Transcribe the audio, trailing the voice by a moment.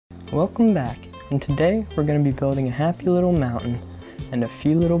Welcome back, and today we're going to be building a happy little mountain and a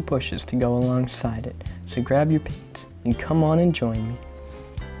few little bushes to go alongside it. So grab your paints and come on and join me.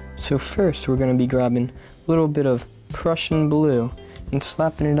 So first we're going to be grabbing a little bit of Prussian blue and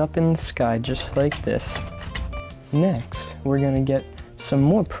slapping it up in the sky just like this. Next we're going to get some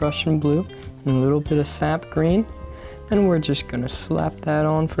more Prussian blue and a little bit of sap green, and we're just going to slap that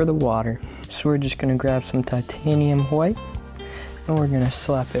on for the water. So we're just going to grab some titanium white and we're going to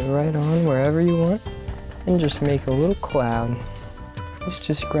slap it right on wherever you want and just make a little cloud. Let's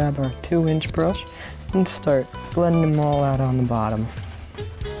just grab our 2-inch brush and start blending them all out on the bottom.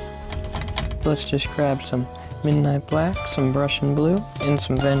 Let's just grab some midnight black, some Prussian blue, and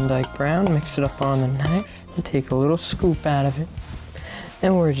some Van Dyke brown, mix it up on the knife and take a little scoop out of it.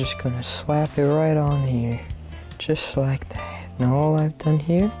 And we're just going to slap it right on here, just like that. Now all I've done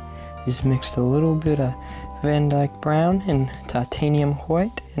here is mixed a little bit of Van Dyke brown and titanium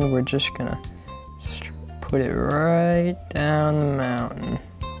white, and we're just going to put it right down the mountain.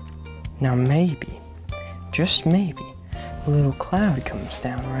 Now maybe, just maybe, a little cloud comes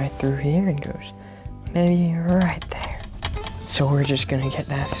down right through here and goes maybe right there. So we're just gonna get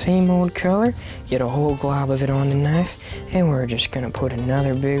that same old color, get a whole glob of it on the knife, and we're just gonna put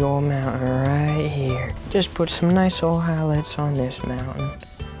another big old mountain right here. Just put some nice old highlights on this mountain.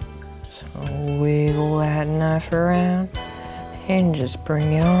 So wiggle that knife around and just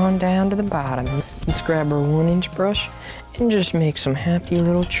bring it on down to the bottom. Let's grab our 1-inch brush and just make some happy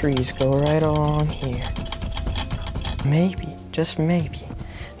little trees go right along here. Maybe, just maybe,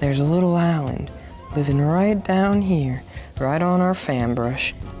 there's a little island living right down here, right on our fan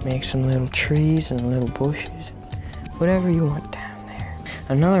brush. Make some little trees and little bushes, whatever you want down there.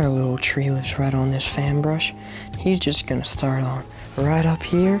 Another little tree lives right on this fan brush. He's just gonna start on right up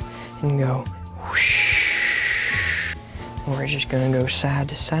here and go whoosh. We're just gonna go side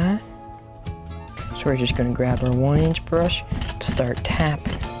to side. So we're just gonna grab our 1-inch brush and start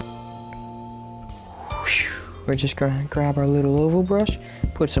tapping. We're just gonna grab our little oval brush,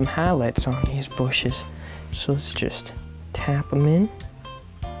 put some highlights on these bushes. So let's just tap them in,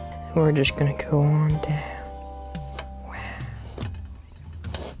 and we're just gonna go on down. Wow.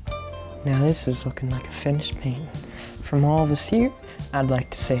 Now this is looking like a finished painting. From all of us here, I'd like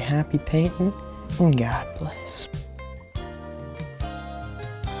to say happy painting and God bless.